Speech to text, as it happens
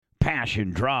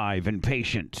passion, drive, and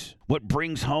patience. What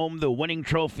brings home the winning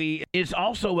trophy is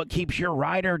also what keeps your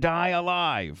ride or die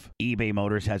alive. eBay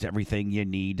Motors has everything you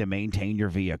need to maintain your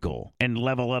vehicle and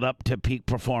level it up to peak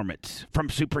performance. From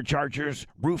superchargers,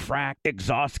 roof rack,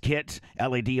 exhaust kits,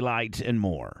 LED lights, and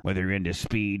more. Whether you're into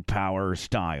speed, power, or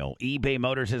style, eBay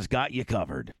Motors has got you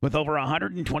covered. With over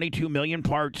 122 million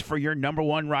parts for your number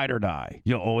one ride or die,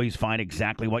 you'll always find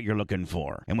exactly what you're looking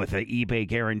for. And with the eBay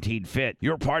Guaranteed Fit,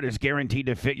 your part is guaranteed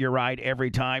to fit your ride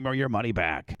every time or your money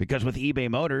back. Because with eBay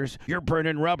Motors, you're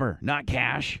burning rubber, not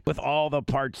cash, with all the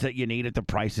parts that you need at the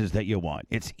prices that you want.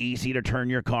 It's easy to turn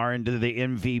your car into the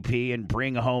MVP and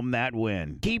bring home that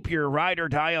win. Keep your ride or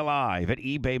die alive at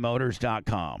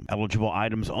ebaymotors.com. Eligible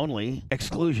items only.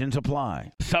 Exclusions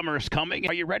apply. Summer's coming.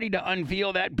 Are you ready to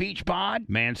unveil that beach bod?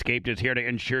 Manscaped is here to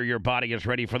ensure your body is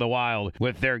ready for the wild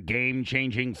with their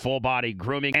game-changing full-body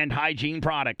grooming and hygiene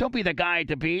product. Don't be the guy at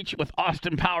the beach with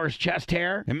Austin Powers chest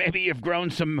hair, and maybe you've grown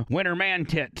some winter man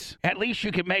tits. At least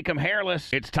you can make them hairless.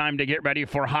 It's time to get ready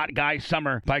for hot guy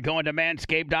summer by going to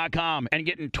manscaped.com and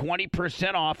getting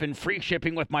 20% off and free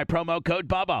shipping with my promo code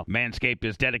BUBBA. Manscaped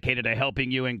is dedicated to helping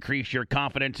you increase your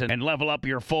confidence and level up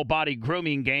your full-body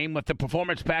grooming game with the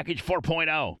Performance Package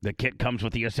 4.0. The kit comes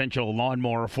with the essential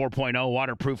Lawnmower 4.0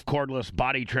 waterproof cordless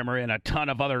body trimmer and a ton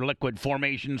of other liquid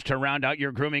formations to round out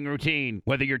your grooming routine.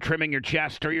 Whether you're trimming your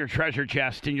chest or your treasure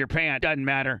chest in your pant, doesn't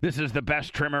matter. This is the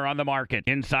best trimmer on the market.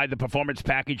 Inside the Performance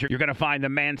Package, you're going to find the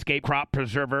Manscaped Crop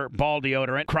Preserver Ball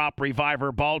Deodorant, Crop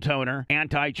Reviver Ball Toner,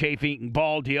 Anti-Chafing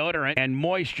Ball Deodorant, and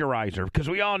Moisturizer. Because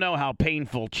we all know how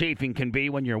painful chafing can be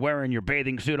when you're wearing your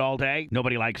bathing suit all day.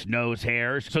 Nobody likes nose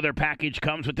hairs, so their package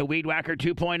comes with the Weed Whacker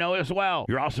 2.0 as well.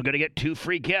 You're also going to get 2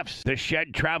 free gifts. The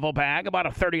Shed Travel Bag, about a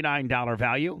 $39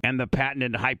 value, and the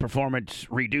patented high-performance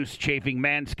reduced chafing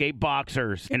Manscaped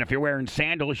Boxers. And if you're wearing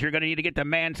sandals, you're going to need to get the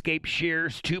Manscaped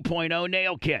Shears 2.0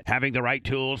 Nail Kit. Having the right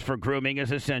tools for grooming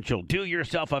is essential. Do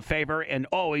yourself a favor and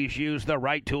always use the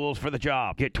right tools for the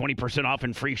job. Get 20% off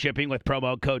and free shipping with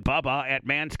promo code BUBBA at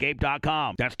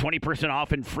manscaped.com. That's 20%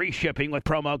 off and free shipping with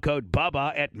promo code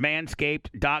BUBBA at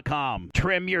manscaped.com.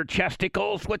 Trim your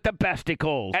chesticles with the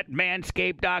besticles at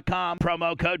manscaped.com.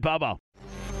 Promo code BUBBA.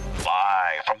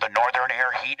 Live from the Northern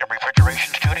Air Heat and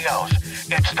Refrigeration Studios,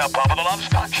 it's the Bubba the Love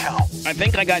Stunt Show. I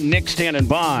think I got Nick standing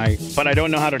by, but I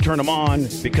don't know how to turn him on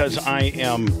because I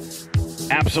am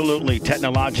absolutely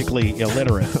technologically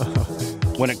illiterate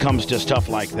when it comes to stuff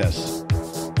like this.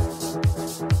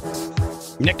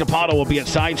 Nick Paolo will be at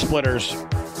Side Splitters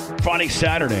Friday,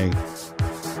 Saturday.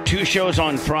 2 shows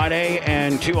on Friday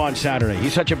and 2 on Saturday.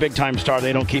 He's such a big-time star,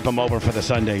 they don't keep him over for the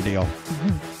Sunday deal.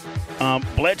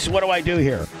 Blitz, what do I do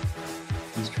here?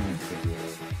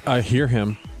 I hear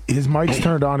him. His mic's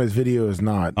turned on, his video is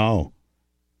not. Oh.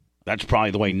 That's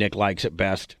probably the way Nick likes it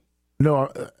best.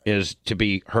 No. Is to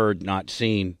be heard, not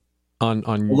seen. Hold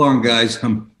on, guys.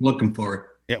 I'm looking for it.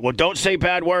 Yeah, well, don't say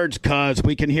bad words, because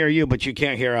we can hear you, but you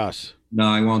can't hear us. No,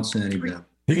 I won't say any bad.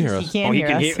 He can hear us. He can hear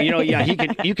us.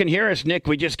 You can hear us, Nick.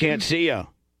 We just can't see you.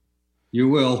 You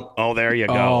will. Oh, there you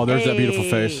go. Oh, there's that beautiful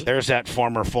face. There's that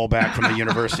former fullback from the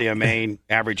University of Maine,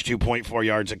 average 2.4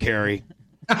 yards a carry.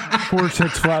 4.6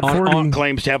 flat 40.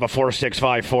 Claims to have a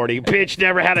 4.65 40. Bitch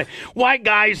never had a. White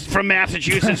guys from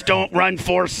Massachusetts don't run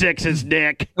 4.6s,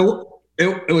 Nick.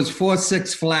 It was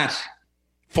 4.6 flat.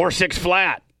 4.6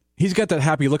 flat. He's got that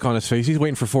happy look on his face. He's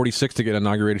waiting for 46 to get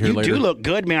inaugurated here later. You do look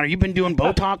good, man. Have you been doing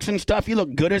Botox and stuff? You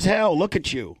look good as hell. Look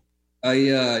at you. No,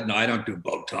 I don't do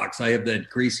Botox. I have that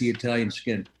greasy Italian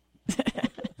skin.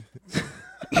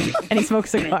 And he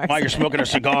smokes cigars. While you're smoking a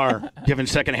cigar, giving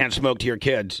secondhand smoke to your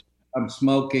kids. I'm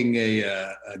smoking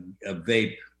a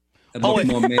vape. I look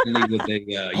more manly with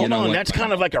a. Hold on, that's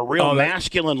kind of like a real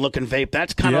masculine-looking vape.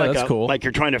 That's kind of like cool. Like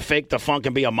you're trying to fake the funk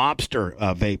and be a mobster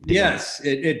vape. Yes,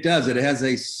 it does. It has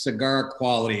a cigar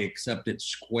quality, except it's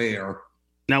square.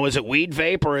 Now, is it weed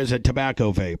vape or is it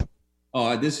tobacco vape?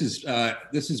 Oh, this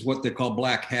is what they call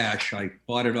black hash. I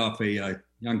bought it off a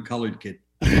young colored kid.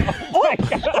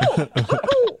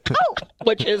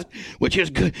 Which is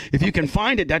good. If you can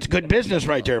find it, that's good business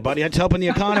right there, buddy. That's helping the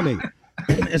economy.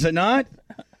 Is it not?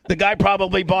 The guy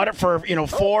probably bought it for,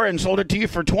 $4 and sold it to you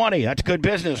for $20. That's good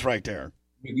business right there.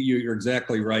 You're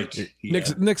exactly right.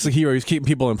 Nick's the hero. He's keeping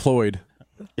people employed.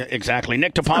 Yeah, exactly.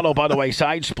 Nick Paolo, by the way,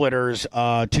 Side Splitters,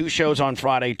 2 shows on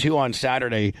Friday, 2 on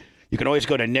Saturday. You can always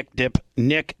go to Nick Dip.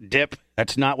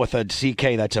 That's not with a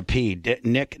CK, that's a P.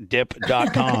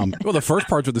 NickDip.com. Well, the first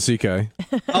part's with the CK.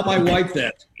 How my wife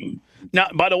that. Now,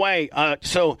 by the way,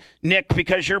 so, Nick,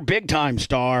 because you're big-time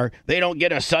star, they don't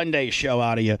get a Sunday show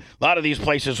out of you. A lot of these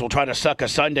places will try to suck a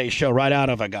Sunday show right out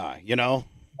of a guy,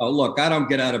 Oh, look, I don't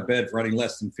get out of bed for any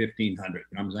less than 1,500.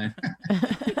 You know what I'm saying?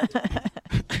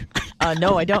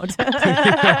 No, I don't.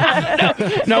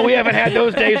 No, we haven't had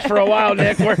those days for a while,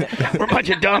 Nick. We're a bunch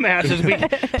of dumbasses.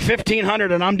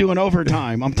 1,500, and I'm doing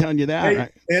overtime. I'm telling you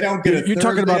that. They don't get. You're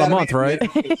talking about a month, right?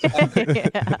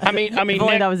 Yeah. I mean,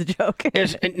 Nick, that was a joke.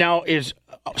 Is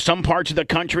some parts of the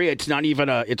country it's not even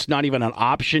an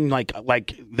option.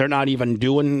 Like they're not even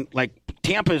doing like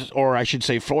Tampa's, or I should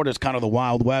say Florida's kind of the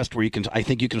Wild West where I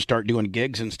think you can start doing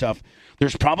gigs and stuff.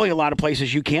 There's probably a lot of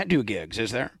places you can't do gigs,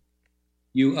 is there?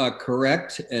 You are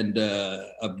correct, and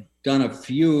I've done a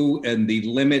few, and the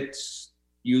limit's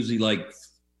usually like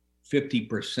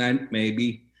 50%,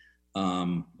 maybe.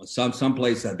 Some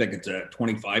places I think it's a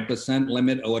 25%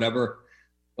 limit or whatever.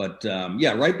 But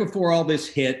right before all this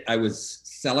hit, I was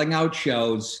selling out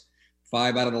shows,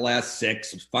 5 out of the last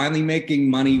 6. I was finally making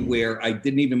money where I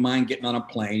didn't even mind getting on a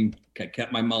plane. I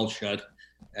kept my mouth shut,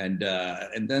 and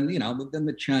then then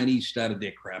the Chinese started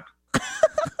their crap.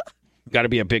 Got to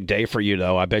be a big day for you,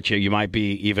 though. I bet you might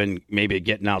be even maybe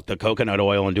getting out the coconut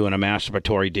oil and doing a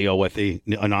masturbatory deal with the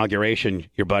inauguration.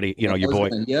 Your buddy, your boy.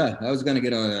 I was going to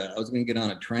get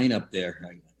on a train up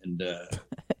there and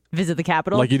visit the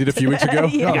Capitol, like you did a few weeks ago.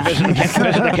 Yeah.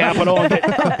 Visit the Capitol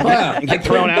and get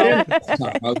thrown out.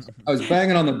 I was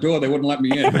banging on the door; they wouldn't let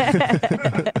me in.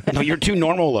 No, you're too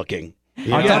normal looking.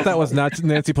 I thought that was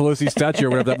Nancy Pelosi's statue or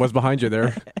whatever that was behind you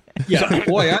there. Yeah,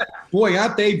 boy,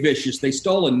 aren't they vicious? They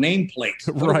stole a nameplate.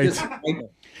 Right.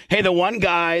 Hey, the one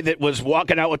guy that was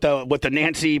walking out with the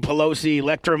Nancy Pelosi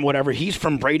Electrum, whatever, he's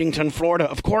from Bradenton, Florida.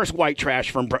 Of course, white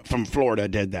trash from Florida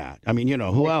did that. I mean,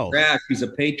 who else? Trash. He's a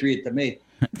patriot to me.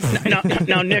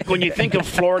 Now, Nick, when you think of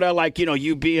Florida, like,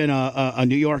 you being a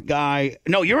New York guy,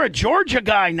 no, you're a Georgia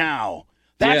guy now.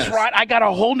 That's yes. right. I got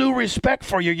a whole new respect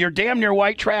for you. You're damn near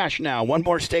white trash now. One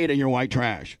more state and you're white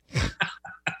trash.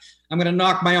 I'm going to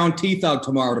knock my own teeth out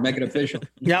tomorrow to make it official.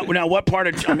 Now, what part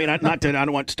of, I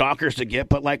don't want stalkers to get,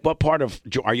 but like what part of,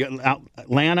 are you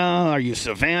Atlanta? Are you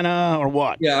Savannah or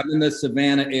what? Yeah, I'm in the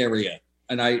Savannah area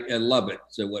and I love it.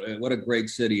 So what a great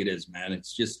city it is, man.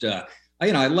 It's just,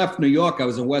 I left New York. I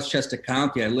was in Westchester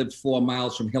County. I lived 4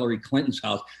 miles from Hillary Clinton's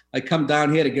house. I come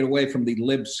down here to get away from the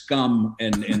lib scum,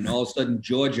 and all of a sudden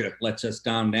Georgia lets us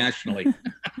down nationally.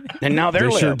 And now they're they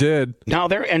lib. Sure did. Now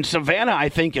and Savannah, I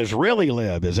think, is really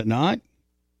lib, is it not?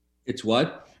 It's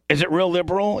what? Is it real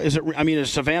liberal? Is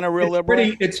Savannah real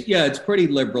liberal? It's pretty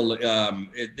liberal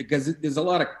because there's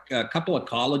a couple of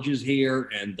colleges here,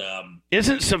 and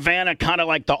isn't Savannah kind of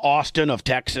like the Austin of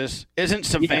Texas? Isn't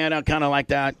Savannah kind of like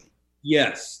that?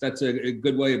 Yes, that's a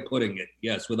good way of putting it.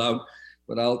 Yes, without.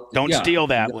 Don't steal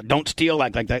that. Don't steal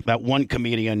like that one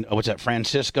comedian. What's that?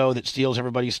 Francisco that steals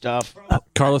everybody's stuff.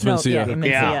 Carlos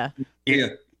Mencia. Yeah.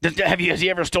 Has he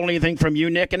ever stolen anything from you,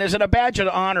 Nick? And is it a badge of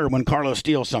honor when Carlos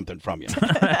steals something from you?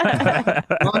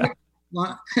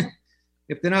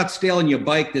 If they're not stealing your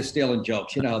bike, they're stealing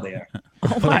jokes. You know how they are.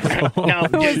 Now,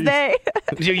 who is they?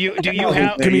 Do you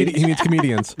have? He needs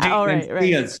comedians. All right.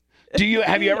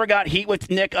 Have you ever got heat with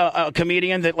Nick, a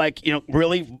comedian that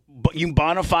really you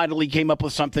bona fidely came up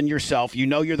with something yourself?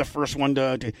 You're the first one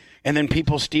to and then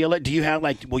people steal it. Do you have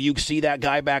will you see that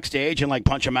guy backstage and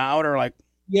punch him out or like?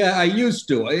 Yeah, I used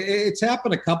to. It's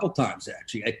happened a couple times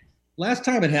actually. Last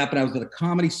time it happened, I was at a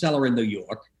Comedy Cellar in New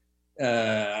York,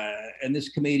 and this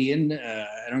comedian,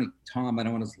 I don't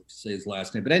want to say his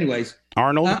last name, but anyways,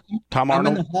 Tom Arnold. I'm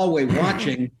in the hallway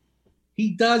watching.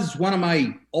 He does one of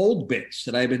my old bits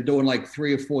that I've been doing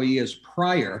 3 or 4 years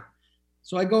prior.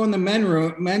 So I go in the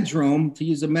men's room to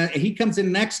use he comes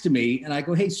in next to me and I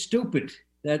go, "Hey, stupid,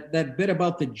 that bit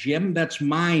about the gym, that's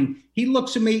mine." He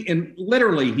looks at me and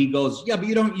literally he goes, "Yeah, but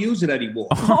you don't use it anymore."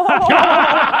 Oh,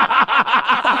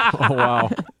 wow.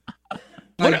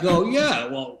 I go, "Yeah,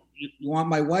 well, you want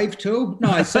my wife too?" No,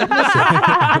 I said, "Listen."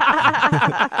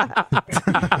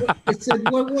 I said,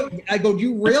 what? I go,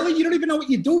 "You really? You don't even know what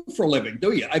you do for a living,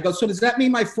 do you?" I go, "So does that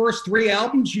mean my first 3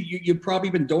 albums you've probably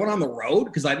been doing on the road?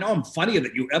 Because I know I'm funnier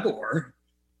than you ever were."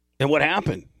 And what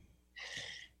happened?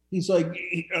 He's like,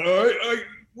 I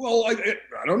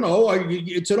don't know.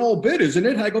 It's an old bit, isn't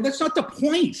it? I go, "That's not the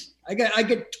point. I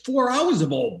get 4 hours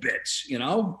of old bits,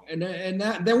 And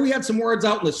then we had some words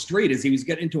out in the street as he was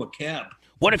getting into a cab.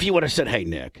 What if you would have said, "Hey,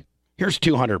 Nick, here's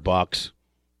 $200.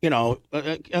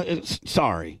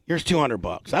 Sorry, here's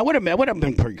 $200." That would have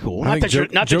been pretty cool.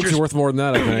 Jokes are worth more than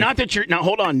that. I think. Now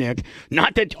hold on, Nick.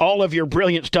 Not that all of your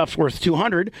brilliant stuff's worth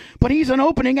 $200, but he's an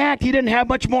opening act. He didn't have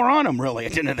much more on him, really.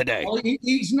 At the end of the day, well,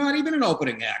 he's not even an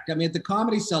opening act. I mean, at the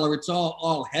Comedy Cellar, it's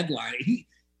all headline.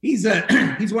 He's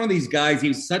one of these guys.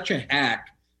 He's such a hack.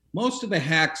 Most of the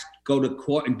hacks go to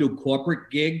court and do corporate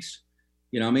gigs.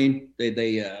 You know what I mean?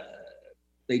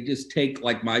 They just take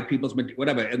like my people's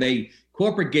whatever, and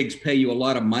corporate gigs pay you a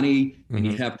lot of money, and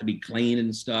you have to be clean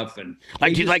and stuff. And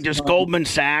like just Goldman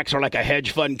Sachs or like a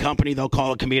hedge fund company, they'll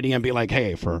call a comedian and be like,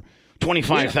 "Hey, for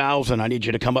 $25,000, I need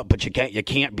you to come up, but you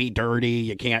can't be dirty,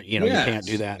 you can't you can't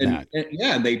do that."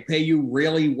 And they pay you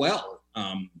really well.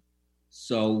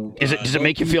 So does it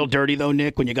make you feel dirty though,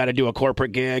 Nick, when you got to do a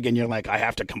corporate gig and you're like, I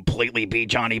have to completely be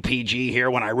Johnny PG here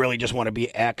when I really just want to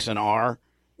be X and R?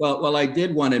 Well, I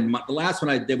did one the last one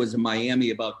I did was in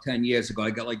Miami about 10 years ago. I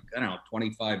got like, I don't know,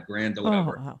 25 grand or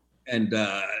whatever. Oh, wow. And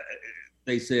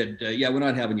they said, yeah, we're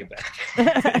not having you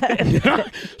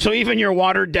back. So even your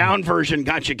watered down version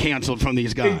got you canceled from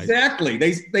these guys. Exactly.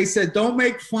 They said, don't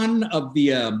make fun of the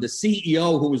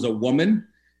CEO who was a woman.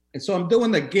 And so I'm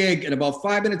doing the gig, and about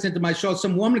 5 minutes into my show,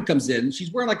 some woman comes in.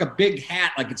 She's wearing like a big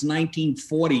hat, like it's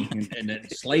 1940 and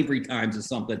slavery times or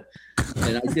something.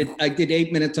 And I did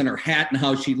 8 minutes on her hat and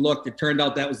how she looked. It turned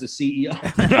out that was the CEO.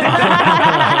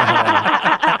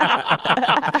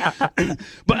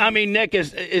 But I mean, Nick,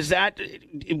 is that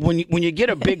when you get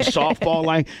a big softball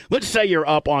line? Let's say you're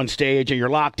up on stage and you're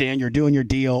locked in, you're doing your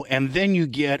deal, and then you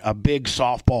get a big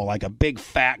softball, like a big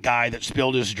fat guy that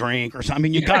spilled his drink or something. I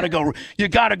mean, you gotta go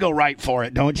right for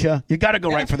it, don't you? You gotta go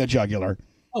right for the jugular.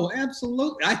 Oh,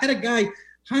 absolutely. I had a guy,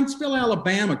 Huntsville,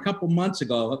 Alabama, a couple months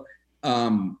ago.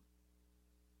 I'm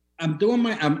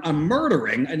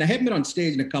murdering, and I haven't been on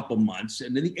stage in a couple months,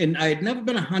 and I had never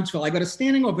been to Huntsville. I got a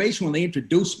standing ovation when they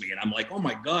introduced me, and I'm like, oh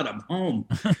my God, I'm home.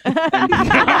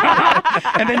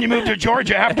 And then you moved to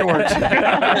Georgia afterwards.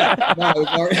 I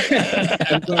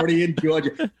was already in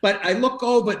Georgia. But I look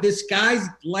over, this guy's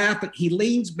laughing. He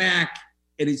leans back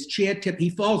at his chair tip. He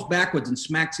falls backwards and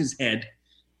smacks his head.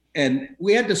 And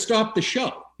we had to stop the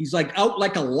show. He's like out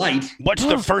like a light. What's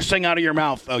the first thing out of your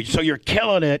mouth, though? So you're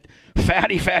killing it.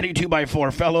 Fatty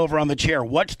 2x4 fell over on the chair.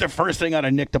 What's the first thing out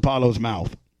of Nick DiPaolo's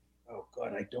mouth? Oh,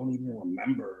 God, I don't even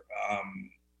remember.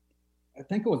 I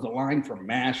think it was a line from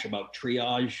MASH about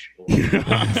triage.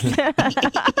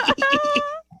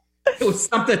 It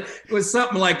was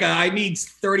something like I need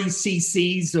 30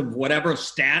 cc's of whatever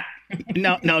stat.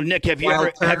 No, Nick, have you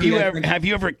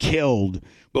ever killed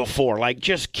before? Like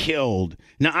just killed.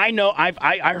 Now I know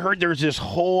I heard there's this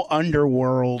whole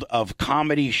underworld of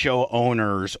comedy show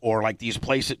owners, or like these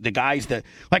places, the guys that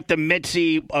like the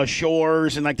Mitzi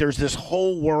Shores, and like there's this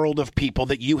whole world of people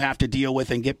that you have to deal with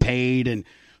and get paid, and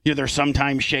they're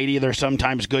sometimes shady, they're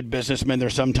sometimes good businessmen, they're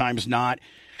sometimes not.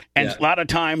 And a lot of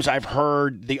times I've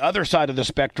heard the other side of the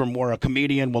spectrum where a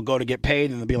comedian will go to get paid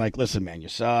and they'll be like, listen, man, you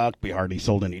suck. We hardly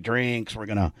sold any drinks.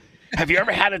 Have you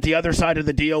ever had it the other side of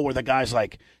the deal where the guy's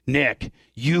like, Nick,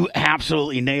 you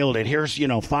absolutely nailed it. Here's,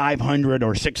 500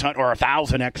 or 600 or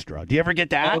 1,000 extra. Do you ever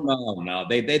get that? Oh, no.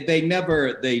 They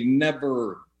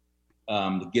never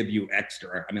give you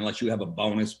extra. I mean, unless you have a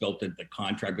bonus built into the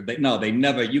contract, but they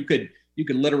never, you could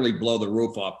literally blow the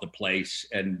roof off the place,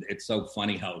 and it's so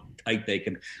funny how tight they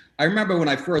can. I remember when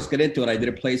I first got into it, I did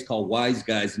a place called Wise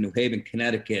Guys in New Haven,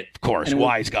 Connecticut. Of course,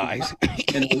 Wise Guys.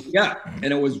 And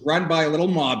it was run by a little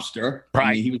mobster. Right.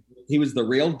 I mean, he was the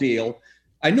real deal.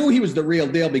 I knew he was the real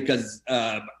deal because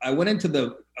I went into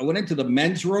the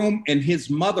men's room, and his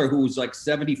mother, who was like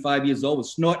 75 years old,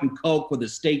 was snorting coke with a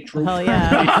state trooper. Oh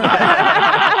yeah.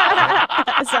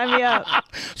 Sign me up.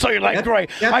 So you're like,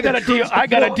 great. I got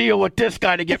to deal with this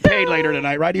guy to get paid later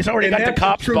tonight, right? He's already got the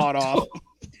cop spot off.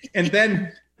 And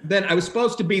then I was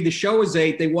supposed to be. The show was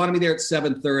 8. They wanted me there at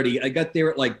 7:30. I got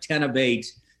there at like 10 of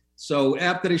 8. So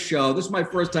after the show, this is my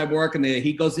first time working there.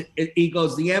 He goes,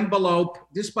 the envelope,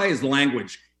 just by his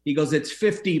language, he goes, it's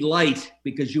 50 light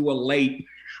because you were late.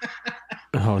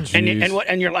 Oh,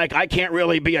 and you're like, I can't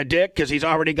really be a dick because he's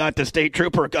already got the state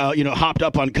trooper, hopped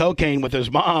up on cocaine with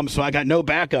his mom, so I got no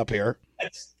backup here.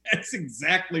 That's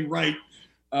exactly right.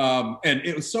 And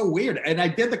it was so weird. And I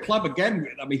did the club again.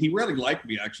 I mean, he really liked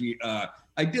me, actually.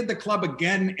 I did the club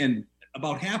again, and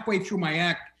about halfway through my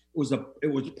act, it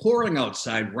was pouring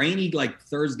outside, rainy like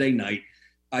Thursday night.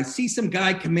 I see some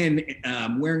guy come in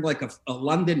wearing like a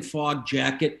London fog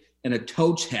jacket and a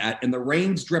Totes hat, and the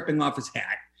rain's dripping off his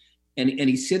hat. And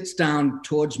he sits down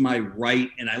towards my right,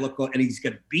 and I look, and he's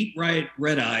got beet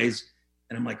red eyes.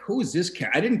 And I'm like, who is this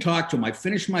cat? I didn't talk to him. I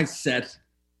finished my set.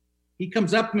 He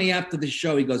comes up to me after the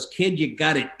show. He goes, kid, you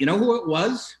got it. You know who it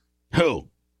was? Who?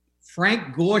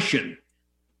 Frank Gorshin.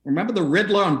 Remember the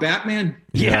Riddler on Batman?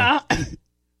 Yeah. It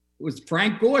was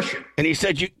Frank Gorshin. And he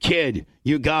said,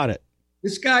 you got it.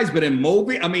 This guy's been in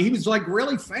movie. I mean, he was like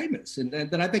really famous, and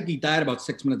then I think he died about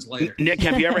 6 minutes later. Nick,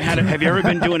 have you ever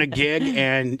been doing a gig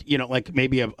and like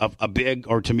maybe a big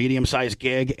or to medium sized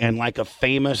gig, and like a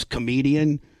famous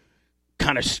comedian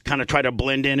kind of try to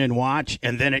blend in and watch,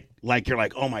 and then you're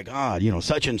like, oh my God,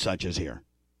 such and such is here?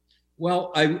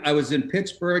 Well, I was in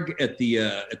Pittsburgh at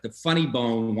the Funny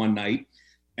Bone one night,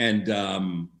 and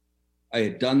I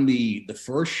had done the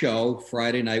first show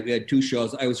Friday night. We had 2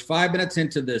 shows. I was 5 minutes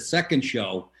into the second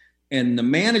show, and the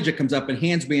manager comes up and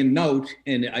hands me a note,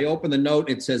 and I open the note.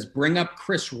 It says, "Bring up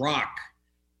Chris Rock,"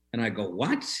 and I go,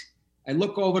 "What?" I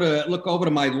look over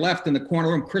to my left in the corner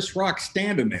room. Chris Rock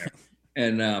standing there,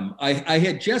 and I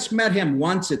had just met him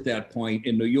once at that point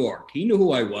in New York. He knew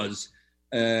who I was.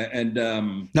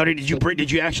 Now, did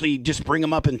you actually just bring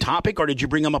him up in topic, or did you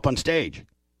bring him up on stage?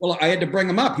 Well, I had to bring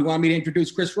him up. He wanted me to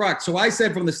introduce Chris Rock. So I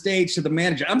said from the stage to the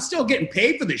manager, "I'm still getting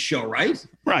paid for this show, right?"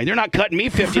 Right. They're not cutting me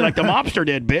 50 like the mobster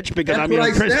did, bitch, because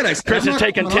Chris is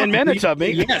taking 10 minutes of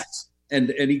me. Yes.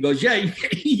 And he goes, "Yeah,"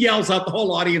 he yells out, the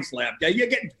whole audience laughed. "Yeah, you're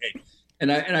getting paid."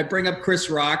 And I bring up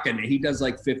Chris Rock, and he does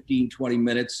like 15, 20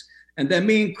 minutes. And then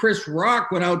me and Chris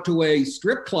Rock went out to a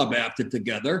strip club after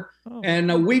together. Oh. And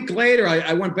a week later,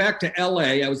 I went back to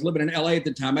L.A. I was living in L.A. at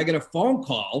the time. I get a phone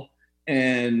call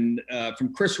and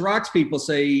from Chris Rock's people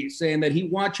saying that he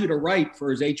wants you to write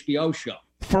for his HBO show.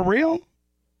 For real?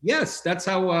 Yes, that's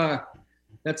how I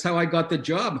got the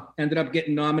job. Ended up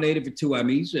getting nominated for 2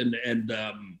 Emmys, and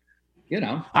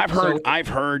I've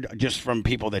heard just from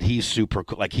people that he's super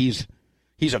cool. Like he's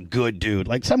a good dude.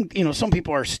 Like some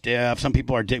people are stiff, some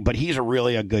people are dick, but he's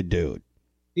really a good dude.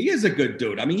 He is a good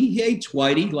dude. I mean, he hates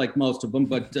Whitey like most of them,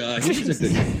 but he's a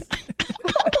good dude.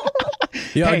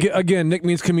 Yeah, again, Nick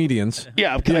means comedians.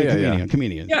 Yeah,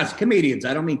 comedians. Yes, comedians.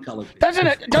 I don't mean colored people.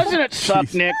 Doesn't it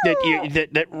suck, Nick,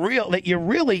 that you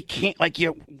really can't,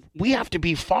 we have to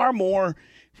be far more,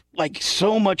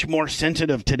 so much more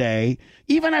sensitive today,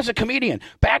 even as a comedian.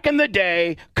 Back in the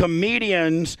day,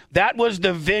 comedians, that was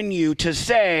the venue to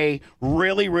say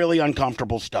really, really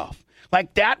uncomfortable stuff.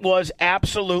 That was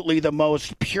absolutely the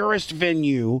most purest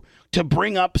venue to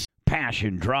bring up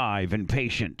passion, drive, and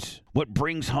patience. What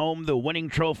brings home the winning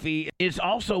trophy is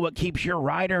also what keeps your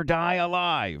ride or die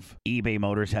alive. eBay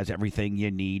Motors has everything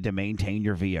you need to maintain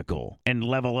your vehicle and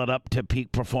level it up to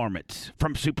peak performance.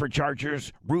 From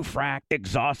superchargers, roof rack,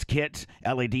 exhaust kits,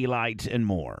 LED lights, and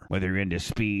more. Whether you're into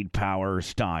speed, power, or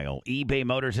style, eBay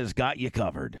Motors has got you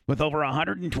covered. With over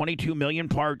 122 million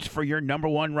parts for your number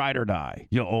one ride or die,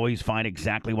 you'll always find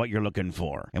exactly what you're looking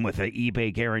for. And with the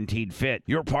eBay Guaranteed Fit,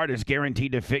 your part is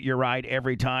guaranteed to fit your ride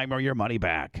every time or your money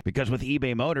back. Because with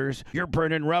eBay Motors, you're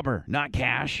burning rubber, not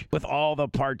cash, with all the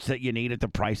parts that you need at the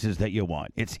prices that you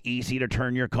want. It's easy to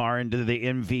turn your car into the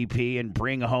MVP and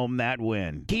bring home that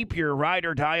win. Keep your ride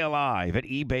or die alive at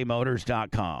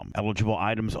ebaymotors.com. Eligible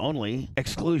items only.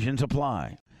 Exclusions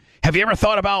apply. Have you ever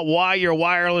thought about why your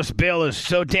wireless bill is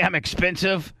so damn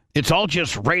expensive? It's all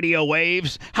just radio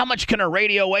waves. How much can a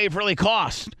radio wave really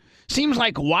cost? Seems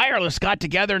like wireless got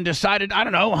together and decided, I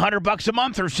don't know, $100 a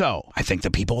month or so. I think the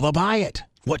people will buy it.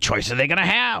 What choice are they going to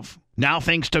have? Now,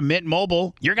 thanks to Mint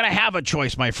Mobile, you're going to have a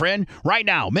choice, my friend. Right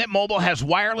now, Mint Mobile has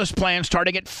wireless plans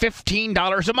starting at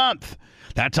 $15 a month.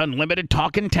 That's unlimited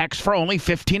talk and text for only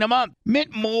 $15 a month.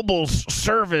 Mint Mobile's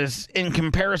service, in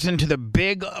comparison to the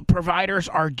big providers,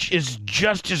 is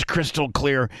just as crystal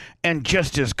clear and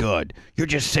just as good. You're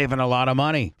just saving a lot of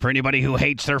money. For anybody who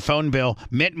hates their phone bill,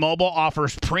 Mint Mobile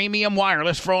offers premium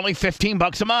wireless for only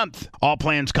 $15 a month. All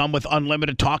plans come with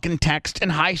unlimited talk and text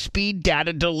and high-speed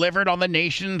data delivered on the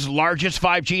nation's largest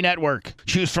 5G network.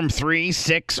 Choose from 3,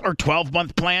 6, or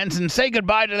 12-month plans and say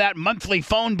goodbye to that monthly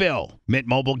phone bill. Mint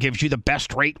Mobile gives you the best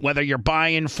rate whether you're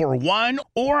buying for one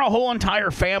or a whole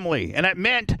entire family. And at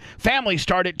Mint, families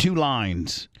start at 2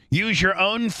 lines. Use your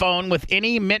own phone with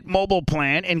any Mint Mobile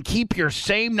plan and keep your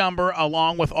same number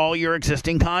along with all your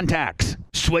existing contacts.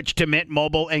 Switch to Mint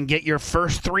Mobile and get your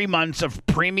first 3 months of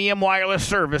premium wireless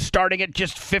service starting at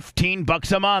just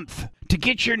 $15 a month. To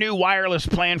get your new wireless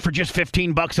plan for just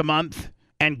 $15 a month,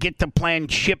 and get the plan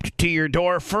shipped to your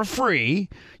door for free,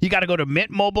 you got to go to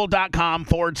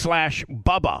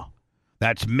mintmobile.com/Bubba.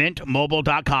 That's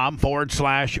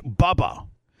mintmobile.com/Bubba.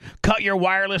 Cut your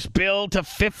wireless bill to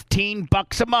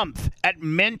 $15 a month at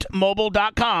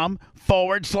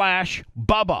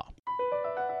mintmobile.com/Bubba.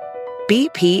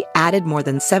 BP added more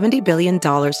than $70 billion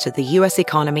to the U.S.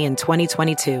 economy in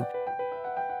 2022.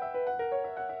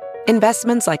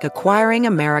 Investments like acquiring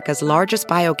America's largest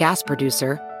biogas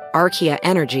producer, Archaea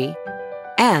Energy,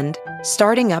 and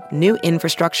starting up new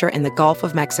infrastructure in the Gulf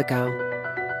of Mexico.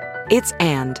 It's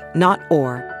and, not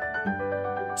or.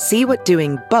 See what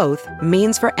doing both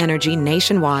means for energy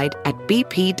nationwide at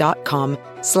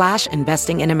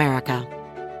bp.com/investing in America.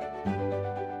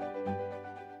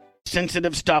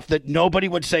 Sensitive stuff that nobody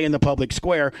would say in the public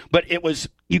square, but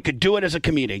you could do it as a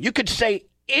comedian. You could say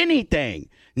anything.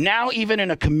 Now, even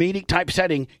in a comedic type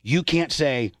setting, you can't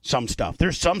say some stuff.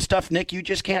 There's some stuff, Nick, you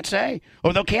just can't say,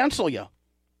 or they'll cancel you.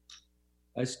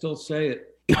 I still say it.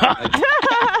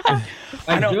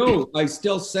 I do. I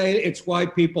still say it. It's why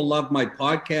people love my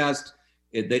podcast.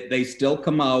 They still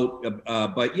come out.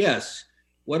 But yes,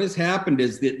 what has happened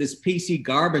is that this PC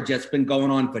garbage that's been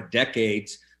going on for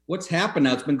decades. What's happened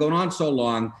now, it's been going on so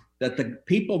long that the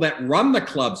people that run the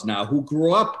clubs now, who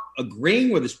grew up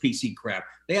agreeing with this PC crap,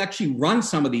 they actually run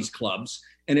some of these clubs.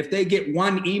 And if they get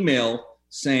one email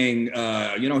saying,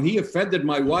 he offended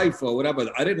my wife or whatever,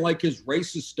 I didn't like his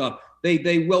racist stuff,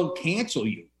 they will cancel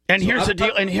you. And here's the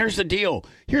deal.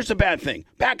 Here's the bad thing.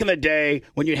 Back in the day,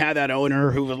 when you had that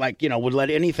owner who was like, would let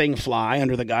anything fly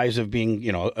under the guise of being,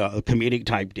 a comedic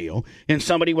type deal, and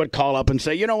somebody would call up and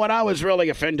say, you know what, I was really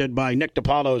offended by Nick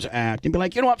DiPaolo's act, and be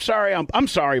like, I'm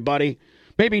sorry, buddy.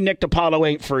 Maybe Nick DiPaolo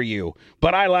ain't for you,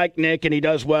 but I like Nick and he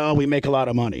does well. We make a lot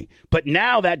of money. But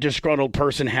now that disgruntled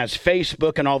person has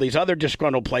Facebook and all these other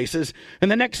disgruntled places. And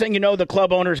the next thing you know, the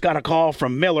club owner's got a call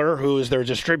from Miller, who is their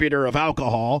distributor of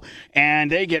alcohol,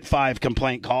 and they get 5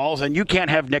 complaint calls. And you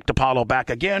can't have Nick DiPaolo back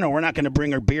again, or we're not going to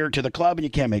bring her beer to the club, and you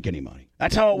can't make any money.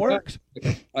 That's how it works.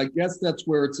 I guess that's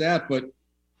where it's at. But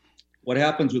what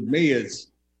happens with me is,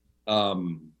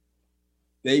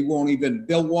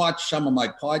 they'll watch some of my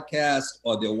podcast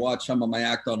or they'll watch some of my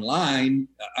act online.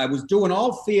 I was doing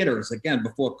all theaters again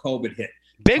before COVID hit.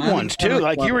 Big ones too.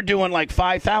 Like you were doing like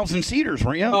 5,000 seaters,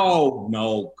 weren't you? Oh,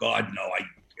 no, God, no.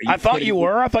 I thought you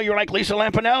were. I thought you were like Lisa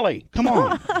Lampanelli. Come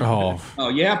on. Oh,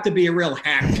 you have to be a real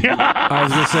hack. I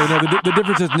was going to say, no, the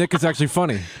difference is Nick is actually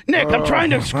funny. Nick, I'm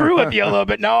trying to screw with you a little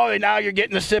bit. No, now you're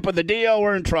getting the sip of the deal.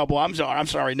 We're in trouble. I'm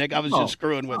sorry, Nick. I was just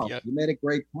screwing with you. You made a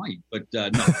great point, but no.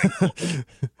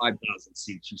 5,000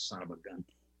 seats, you son of a gun.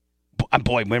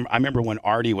 Boy, I remember when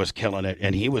Artie was killing it,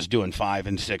 and he was doing 5,000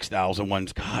 and 6,000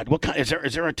 ones. God, what kind? Is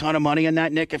there a ton of money in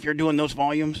that, Nick? If you're doing those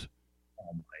volumes?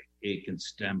 Ache and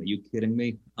stem. Are you kidding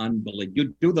me? Unbelievable.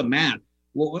 You do the math.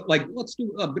 Well, like let's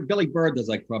do. Billy Bird does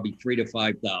like probably 3,000 to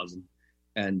 5,000,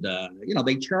 and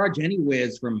they charge anywhere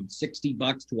from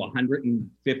 $60 to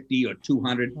 $150 or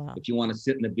 $200 if you want to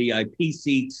sit in the VIP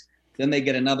seats. Then they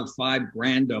get another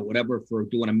 $5,000 or whatever for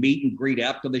doing a meet and greet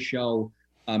after the show.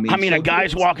 I mean, a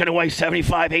guy's walking away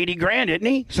 75, 80 grand, isn't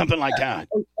he? Something like that.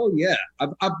 Oh yeah.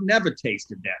 I've never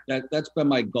tasted that. That's been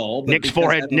my goal. Nick's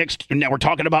forehead. Now we're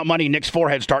talking about money. Nick's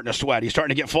forehead's starting to sweat. He's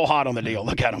starting to get full hot on the deal.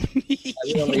 Look at him. I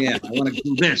really am. I want to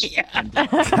do this.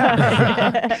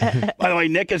 By the way,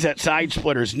 Nick is at Side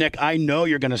Splitters. Nick, I know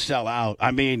you're going to sell out.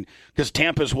 I mean, because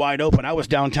Tampa's wide open. I was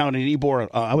downtown in Ybor.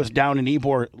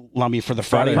 Lummy, for the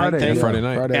Friday night thing. Friday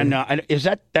night. And is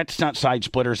that's not Side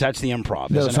Splitters? That's the Improv.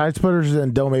 No, Side Splitters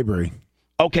and Del Mabry.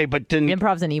 Okay, but then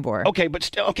Improv's in Ybor. Okay,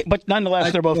 but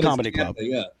nonetheless, they're both comedy club.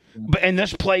 Yeah. But in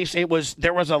this place,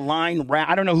 there was a line.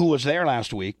 I don't know who was there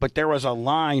last week, but there was a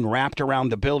line wrapped around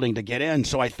the building to get in.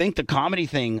 So I think the comedy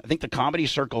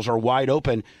circles are wide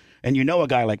open. And a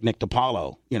guy like Nick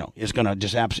DiPaolo, is going to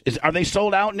just are they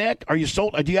sold out, Nick? Are you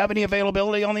sold? Do you have any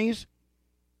availability on these?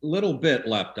 A little bit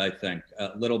left, I think.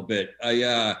 A little bit. That's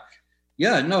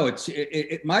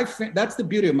the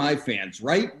beauty of my fans.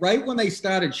 Right when they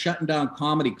started shutting down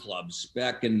comedy clubs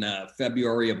back in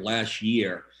February of last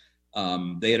year,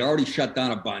 they had already shut down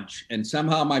a bunch. And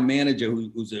somehow my manager,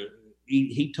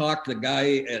 he talked to the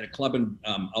guy at a club in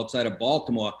outside of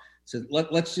Baltimore, said,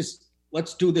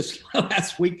 let's do this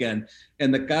last weekend.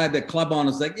 And the club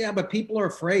owner's like, yeah, but people are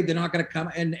afraid they're not going to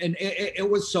come. And it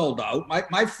was sold out.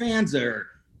 My fans are.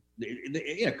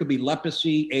 It could be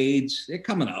leprosy, AIDS. They're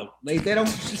coming out. They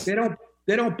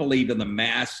don't believe in the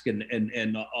mask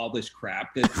and all this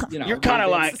crap. You're kind of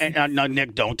like, no,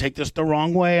 Nick. Don't take this the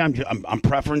wrong way. I'm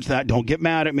preference that. Don't get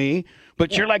mad at me.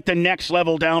 But you're like the next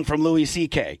level down from Louis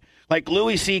C.K. Like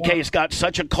Louis C.K.'s got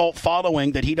such a cult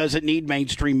following that he doesn't need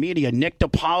mainstream media. Nick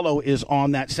DiPaolo is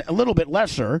on that a little bit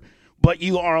lesser. But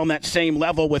you are on that same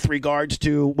level with regards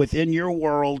to within your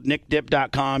world,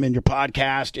 nickdip.com and your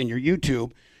podcast and your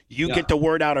YouTube. You get the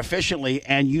word out efficiently,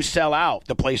 and you sell out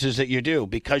the places that you do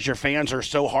because your fans are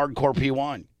so hardcore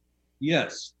P1.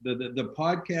 Yes, the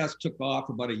podcast took off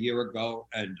about a year ago,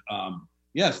 and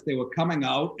yes, they were coming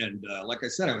out, and like I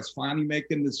said, I was finally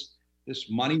making this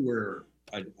money where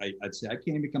I'd say I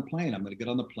can't even complain. I'm going to get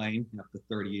on the plane after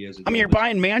 30 years. I mean, you're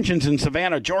buying mansions in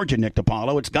Savannah, Georgia, Nick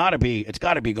DiPaolo. It's got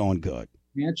to be going good.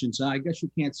 Mansions, I guess you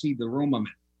can't see the room I'm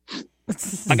in.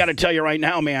 I got to tell you right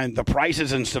now, man, the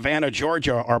prices in Savannah,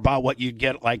 Georgia are about what you'd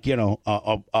get like, a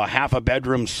half a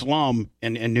bedroom slum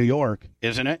in New York,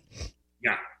 isn't it?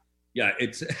 Yeah,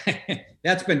 it's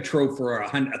that's been true for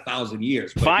 1,000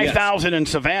 years. 5,000 in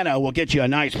Savannah will get you a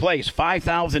nice place.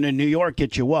 5,000 in New York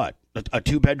get you what? A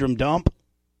 2-bedroom dump?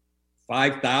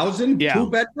 5,000? Yeah.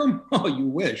 2-bedroom? Oh, you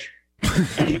wish.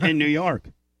 In New York.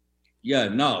 Yeah,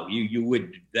 no, you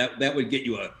would that would get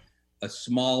you a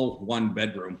small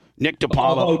 1-bedroom. Nick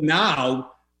DiPaolo. Although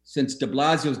now, since de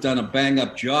Blasio's done a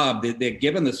bang-up job, they're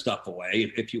giving the stuff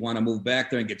away if you want to move back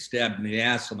there and get stabbed in the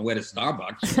ass on the way to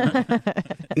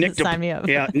Starbucks. Sign me up.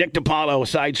 Yeah, Nick DiPaolo,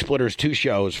 Side Splitters, 2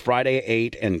 shows, Friday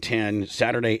 8 and 10,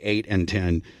 Saturday 8 and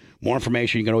 10. More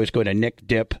information, you can always go to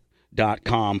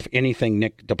nickdip.com for anything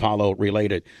Nick DiPaolo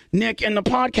related. Nick, in the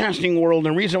podcasting world,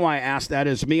 and the reason why I asked that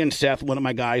is me and Seth, one of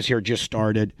my guys here, just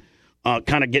started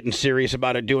kind of getting serious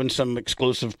about it, doing some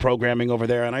exclusive programming over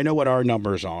there, and I know what our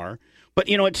numbers are. But,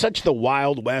 it's such the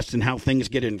Wild West and how things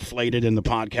get inflated in the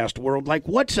podcast world. Like,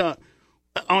 what's on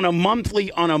a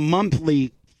monthly,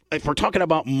 if we're talking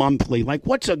about monthly, like,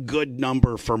 what's a good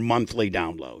number for monthly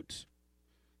downloads?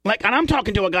 Like, and I'm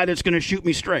talking to a guy that's going to shoot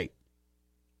me straight.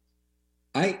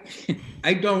 I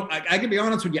can be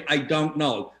honest with you, I don't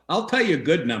know. I'll tell you a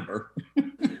good number.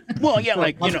 Well, yeah,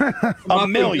 like, a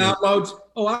million downloads.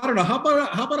 Oh, I don't know. How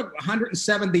about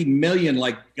 170 million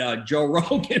like Joe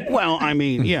Rogan? Well, I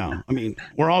mean,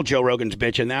 we're all Joe Rogan's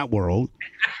bitch in that world.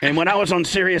 And when I was on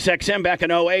Sirius XM back in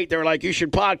 2008, they were like, you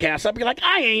should podcast. I'd be like,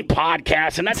 I ain't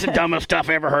podcasting. That's the dumbest stuff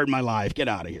I ever heard in my life. Get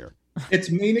out of here.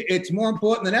 It's more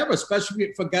important than ever,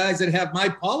 especially for guys that have my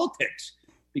politics,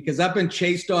 because I've been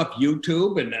chased off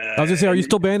YouTube. And I was going to say, are you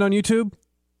still banned on YouTube?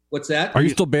 What's that? Are you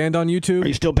still banned on YouTube? Are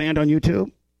you still banned on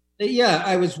YouTube? Yeah,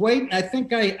 I was waiting. I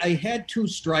think I had 2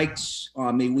 strikes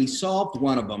on me. We solved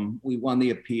one of them. We won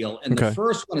the appeal. And the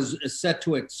first one is set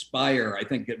to expire, I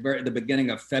think, at the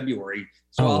beginning of February.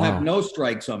 So I'll have no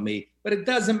strikes on me. But it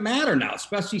doesn't matter now,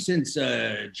 especially since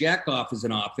Jackoff is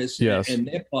in office and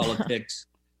their politics.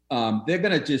 They're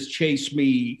going to just chase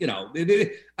me.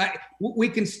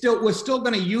 We're still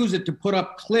going to use it to put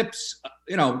up clips,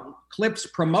 clips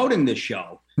promoting the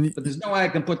show. But there's no way I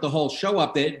can put the whole show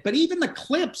up there. But even the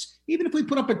clips, even if we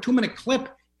put up a 2-minute clip,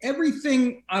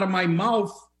 everything out of my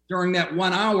mouth during that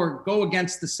 1 hour go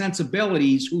against the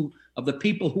sensibilities of the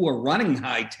people who are running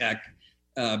high tech,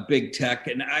 big tech.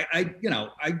 And I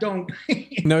don't.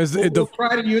 No, we'll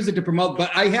try to use it to promote. But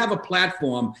I have a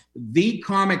platform,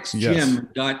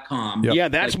 thecomicsgym.com. Yep. Yeah,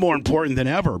 that's more important than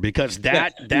ever, because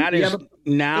that is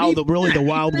now the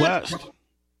Wild West.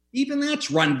 Even that's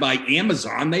run by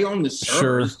Amazon. They own the servers.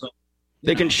 Sure. So,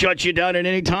 they can shut you down at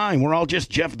any time. We're all just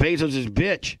Jeff Bezos'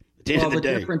 bitch at the end of the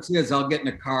day. The difference is I'll get in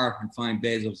a car and find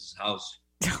Bezos' house.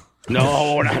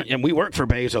 No, and we work for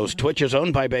Bezos. Twitch is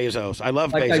owned by Bezos. I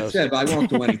love Bezos. Like I said, I won't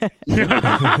do anything.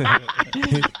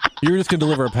 You're just going to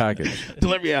deliver a package.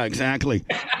 Yeah, exactly.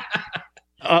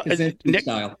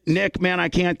 Nick, man, I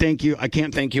can't thank you. I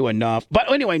can't thank you enough.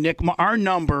 But anyway, Nick, our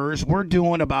numbers, we're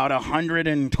doing about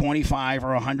 125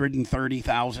 or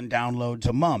 130,000 downloads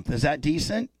a month. Is that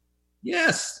decent?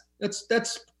 Yes,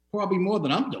 that's probably more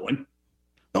than I'm doing.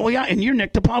 Oh yeah, and you're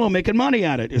Nick DiPaolo making money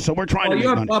at it. So we're trying to make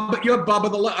money. You're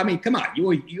Bubba the. I mean, come on,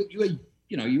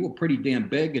 you were pretty damn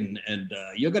big, and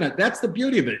you're gonna. That's the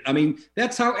beauty of it. I mean,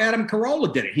 that's how Adam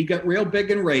Carolla did it. He got real big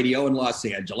in radio in Los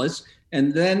Angeles.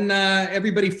 And then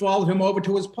everybody followed him over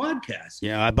to his podcast.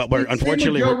 Yeah, but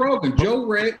unfortunately, Joe Rogan.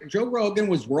 Joe Rogan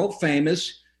was world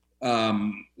famous. He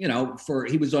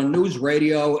was on news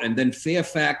radio and then Fear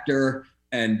Factor,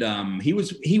 and he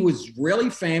was really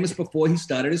famous before he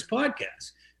started his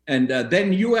podcast. And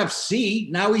then UFC.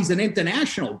 Now he's an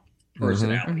international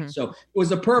personality. Mm-hmm. So it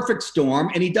was a perfect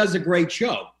storm, and he does a great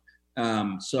show.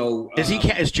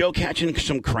 Is Joe catching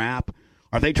some crap?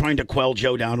 Are they trying to quell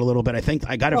Joe down a little bit?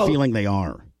 I got a feeling they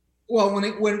are. Well,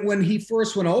 when he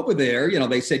first went over there,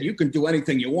 they said you can do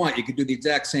anything you want. You could do the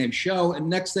exact same show. And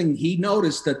next thing he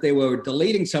noticed that they were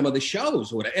deleting some of the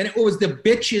shows. And it was the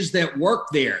bitches that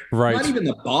worked there. Right. Not even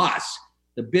the boss.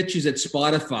 The bitches at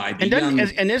Spotify.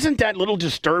 And isn't that a little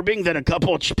disturbing that a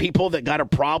couple of people that got a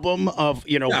problem of,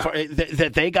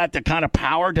 that they got the kind of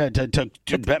power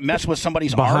to mess with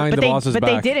somebody's behind art? The boss's back. But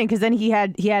they didn't, because then he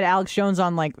had Alex Jones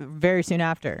on like very soon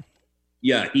after.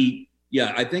 Yeah,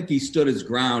 I think he stood his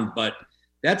ground, but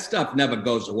that stuff never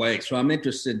goes away. So I'm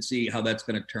interested to see how that's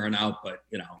going to turn out. But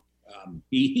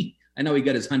I know he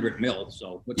got his 100 mil.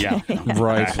 So yeah,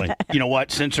 right. Exactly. You know what?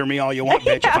 Censor me all you want,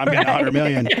 bitch. If I'm getting 100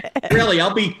 million, really,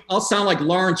 I'll sound like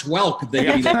Lawrence Welk.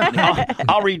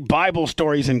 I'll read Bible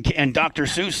stories and Dr.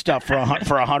 Seuss stuff for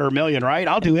 100 million. Right?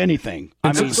 I'll do anything.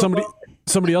 I mean,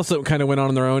 somebody else that kind of went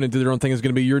on their own and did their own thing is going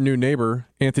to be your new neighbor,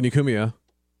 Anthony Cumia.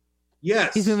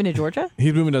 Yes. He's moving to Georgia?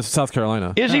 He's moving to South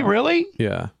Carolina. Is he really?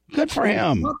 Yeah. Good for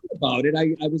him. Talking about it.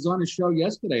 I was on a show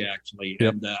yesterday, actually,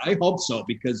 Yep. and I hope so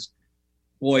because,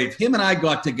 boy, if him and I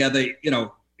got together,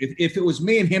 if it was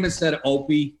me and him instead of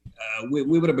Opie, we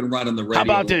would have been running the radio. How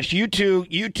about this? You two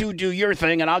do your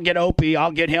thing, and I'll get Opie.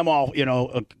 I'll get him all,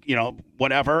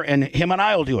 whatever, and him and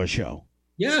I will do a show.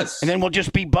 Yes. And then we'll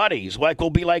just be buddies. Like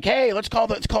we'll be like, hey, let's call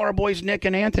our boys Nick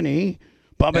and Anthony,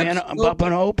 Bubba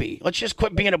and Opie. Let's just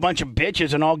quit being a bunch of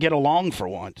bitches and all get along for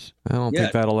once. I don't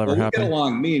think that'll ever happen. Get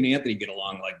along. Me and Anthony get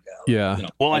along like that. Yeah.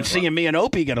 Well, I'm seeing me and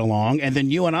Opie get along, and then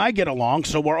you and I get along,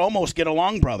 so we're almost get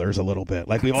along brothers a little bit.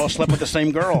 Like we've all slept with the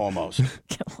same girl almost. What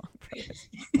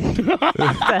the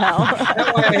hell?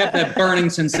 That's why I have that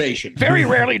burning sensation. Very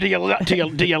rarely do you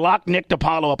lock Nick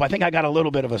DiPaolo up. I think I got a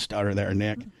little bit of a stutter there,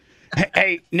 Nick.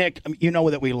 Hey, Nick, you know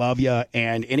that we love you,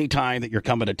 and anytime that you're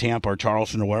coming to Tampa or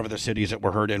Charleston or whatever the cities that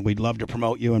we're heard in, we'd love to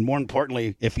promote you. And more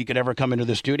importantly, if you could ever come into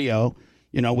the studio,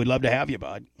 we'd love to have you,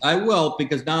 bud. I will,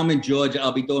 because now I'm in Georgia.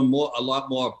 I'll be doing a lot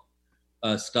more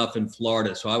stuff in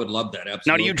Florida, so I would love that.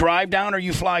 Absolutely. Now, do you drive down or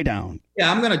you fly down?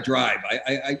 Yeah, I'm going to drive.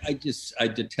 I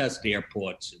detest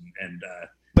airports and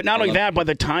But not only that, by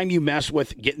the time you mess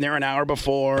with getting there an hour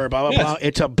before, blah, blah, blah,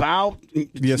 it's about...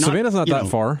 Yeah, Savannah's not that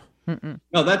far.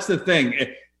 No, that's the thing.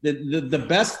 The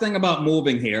best thing about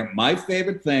moving here, my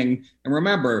favorite thing, and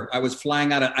remember, I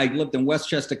lived in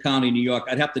Westchester County, New York.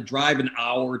 I'd have to drive an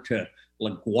hour to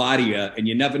LaGuardia, and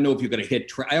you never knew if you're going to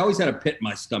hit. I always had a pit in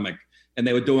my stomach, and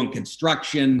they were doing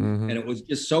construction, and it was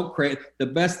just so crazy. The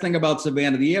best thing about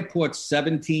Savannah, the airport's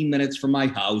 17 minutes from my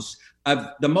house.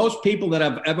 The most people that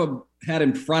I've ever had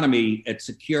in front of me at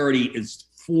security is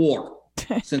 4.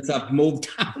 Since I've moved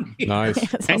down here.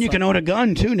 Nice. And you can own a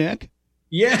gun too, Nick.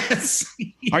 Yes.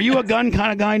 Are you a gun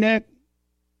kind of guy, Nick?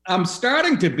 I'm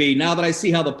starting to be now that I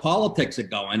see how the politics are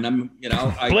going.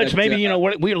 Blitz, maybe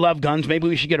we love guns. Maybe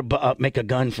we should make a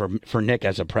gun for Nick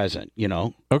as a present.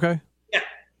 Okay. Yeah,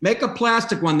 make a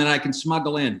plastic one that I can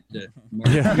smuggle in.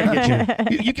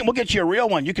 We'll get you a real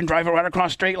one. You can drive it right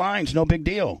across straight lines. No big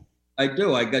deal. I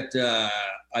do. I got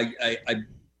I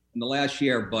in the last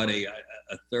year, bought a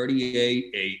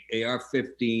 38, a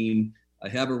AR-15. I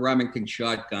have a Remington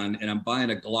shotgun, and I'm buying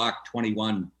a Glock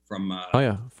 21 from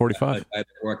 45. a guy that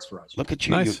works for us. Look at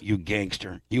you, nice. you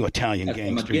gangster, you Italian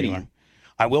gangster. I'm a You are.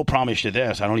 I will promise you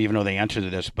this. I don't even know the answer to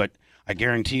this, but I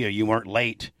guarantee you weren't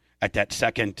late at that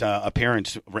second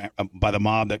appearance by the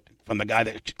mob from the guy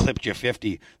that clipped you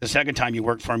 50. The second time you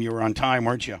worked for him, you were on time,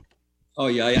 weren't you? Oh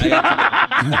yeah,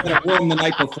 I got a room the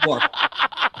night before.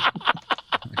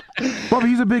 Well, but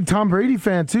he's a big Tom Brady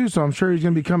fan too, so I'm sure he's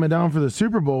going to be coming down for the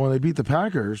Super Bowl when they beat the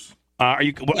Packers. Are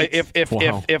you?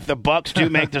 If the Bucks do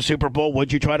make the Super Bowl,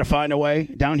 would you try to find a way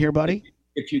down here, buddy?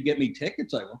 If you get me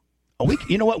tickets, I will. Oh,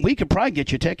 you know what? We could probably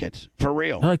get you tickets for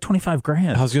real. They're like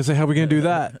 $25,000. I was going to say, how are we going to do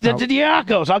that? The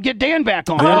Diacos. I'll get Dan back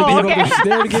on. They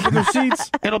already gave them their seats.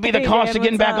 It'll be the cost of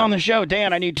getting back on the show.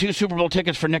 Dan, I need 2 Super Bowl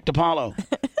tickets for Nick DiPaolo.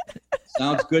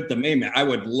 Sounds good to me, man. I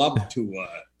would love to.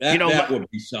 That would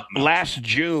be something else. Last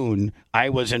June, I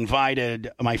was invited.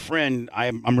 My friend,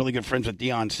 I'm really good friends with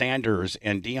Deion Sanders,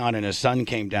 and Deion and his son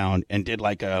came down and did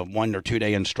like a 1 or 2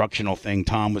 day instructional thing.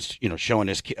 Tom was, showing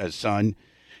his son,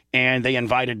 and they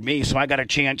invited me, so I got a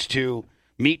chance to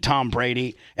meet Tom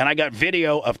Brady, and I got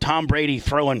video of Tom Brady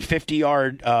throwing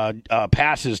 50-yard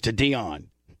passes to Deion.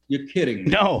 You're kidding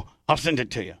me. No, I'll send it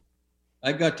to you.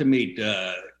 I got to meet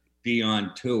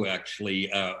Deion too, actually.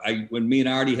 When me and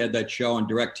Artie had that show on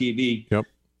DirecTV, yep.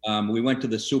 We went to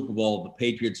the Super Bowl, the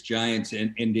Patriots Giants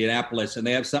in Indianapolis, and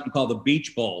they have something called the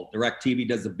Beach Bowl. DirecTV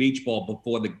does the Beach Bowl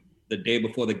before the day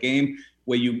before the game,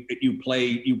 where you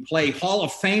play Hall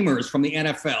of Famers from the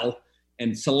NFL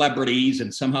and celebrities,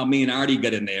 and somehow me and Artie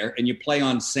get in there, and you play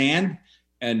on sand.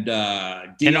 And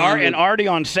Artie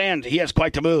on sand, he has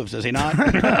quite the moves, does he not?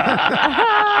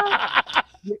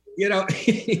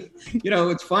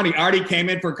 It's funny. Artie came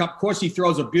in for a couple. Of course, he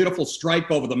throws a beautiful strike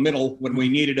over the middle when we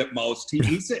needed it most.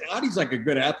 He said Artie's like a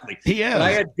good athlete. He is. But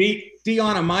I had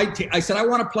Deion on my team. I said I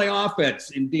want to play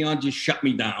offense, and Deion just shut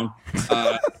me down.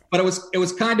 But it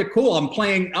was kind of cool. I'm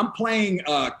playing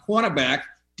cornerback.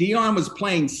 Deion was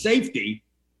playing safety,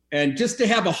 and just to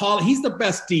have he's the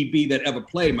best DB that ever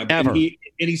played. Ever. And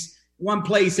he's one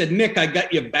play. He said, "Nick, I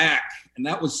got your back," and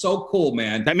that was so cool,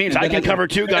 man. That means I can cover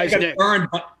 2 guys.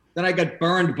 Then I got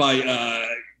burned by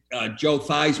Joe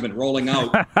Theismann rolling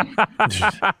out. that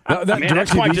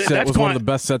DirecTV set was one of the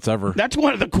best sets ever. That's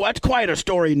quite a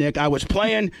story, Nick. I was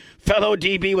playing fellow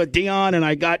DB with Deion, and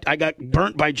I got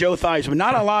burnt by Joe Theismann.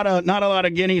 Not a lot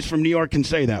of guineas from New York can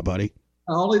say that, buddy.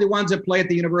 Only the ones that play at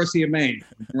the University of Maine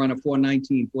run a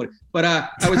 4:19.40. But I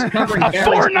was covering a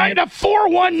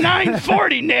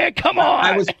 4:19.40, Nick. Come on.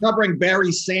 I was covering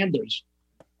Barry Sanders.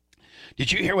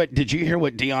 Did you hear what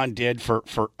Deion did for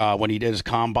when he did his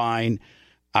combine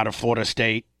out of Florida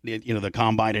State? The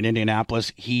combine in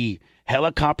Indianapolis. He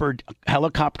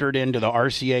helicoptered into the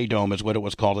RCA Dome, is what it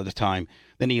was called at the time.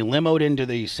 Then he limoed into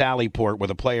the Sally Port with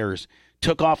the players,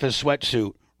 took off his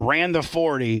sweatsuit, ran the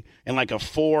 40 in like a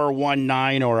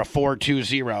 4:19 or a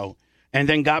 4:20, and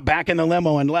then got back in the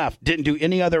limo and left. Didn't do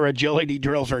any other agility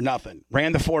drills or nothing.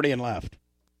 Ran the 40 and left.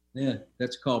 Yeah,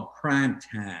 that's called prime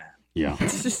time. Yeah.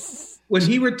 When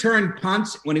he returned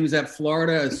punts, when he was at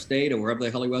Florida State or wherever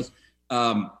the hell he was,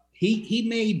 he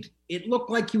made it look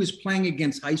like he was playing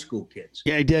against high school kids.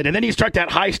 Yeah, he did. And then he struck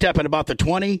that high step at about the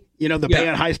 20,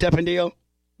 paying high stepping deal.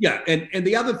 Yeah, and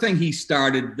the other thing he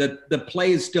started that the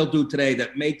players still do today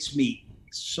that makes me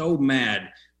so mad,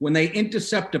 when they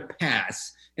intercept a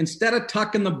pass, instead of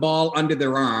tucking the ball under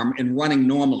their arm and running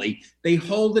normally, they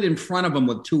hold it in front of them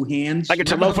with two hands. Like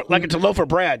it's a loaf of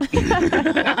bread.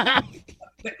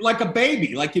 Like a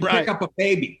baby, like you pick up a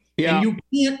baby. Yeah. And you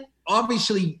can't,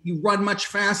 obviously, you run much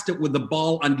faster with the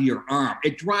ball under your arm.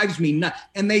 It drives me nuts.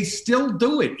 And they still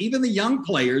do it. Even the young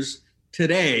players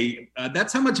today,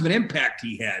 that's how much of an impact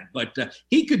he had. But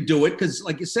he could do it because,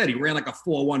 like you said, he ran like a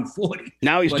 4:140.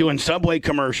 Now he's doing Subway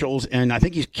commercials, and I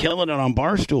think he's killing it on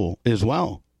Barstool as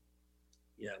well.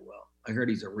 Yeah, well, I heard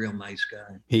he's a real nice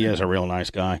guy. He is a real nice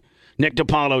guy. Nick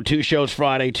DiPaolo, 2 shows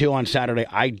Friday, 2 on Saturday.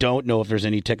 I don't know if there's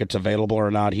any tickets available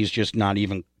or not. He's just not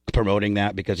even promoting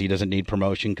that because he doesn't need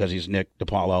promotion because he's Nick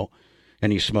DiPaolo,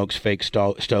 and he smokes fake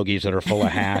stogies that are full of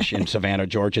hash in Savannah,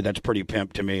 Georgia. That's pretty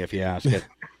pimp to me, if you ask it.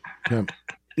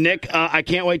 Nick, I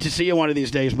can't wait to see you one of these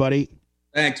days, buddy.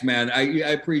 Thanks, man. I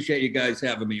appreciate you guys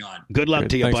having me on. Good luck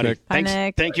to you, Thanks, buddy. Nick. Thanks.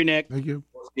 Nick. Thank you, Nick. Thank you.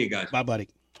 See you guys. Bye, buddy.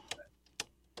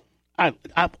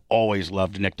 I've always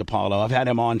loved Nick DiPaolo. I've had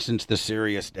him on since the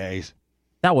serious days.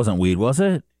 That wasn't weed, was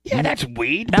it? Yeah, that's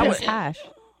weed. That That's was hash.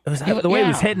 It was the way he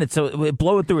was hitting it, so it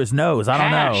blew it through his nose. I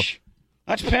don't know. Hash.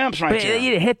 That's pimps right But there.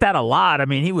 he hit that a lot. I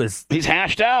mean, He's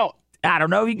hashed out. I don't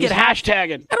know. You He's get hashed.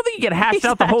 hashtagging. I don't think you get hashed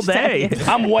out the whole day.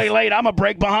 I'm way late. I'm a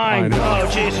break behind. I know.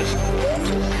 Oh, Jesus.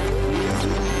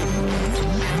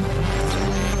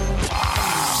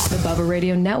 The Bubba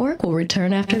Radio Network will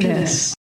return after this.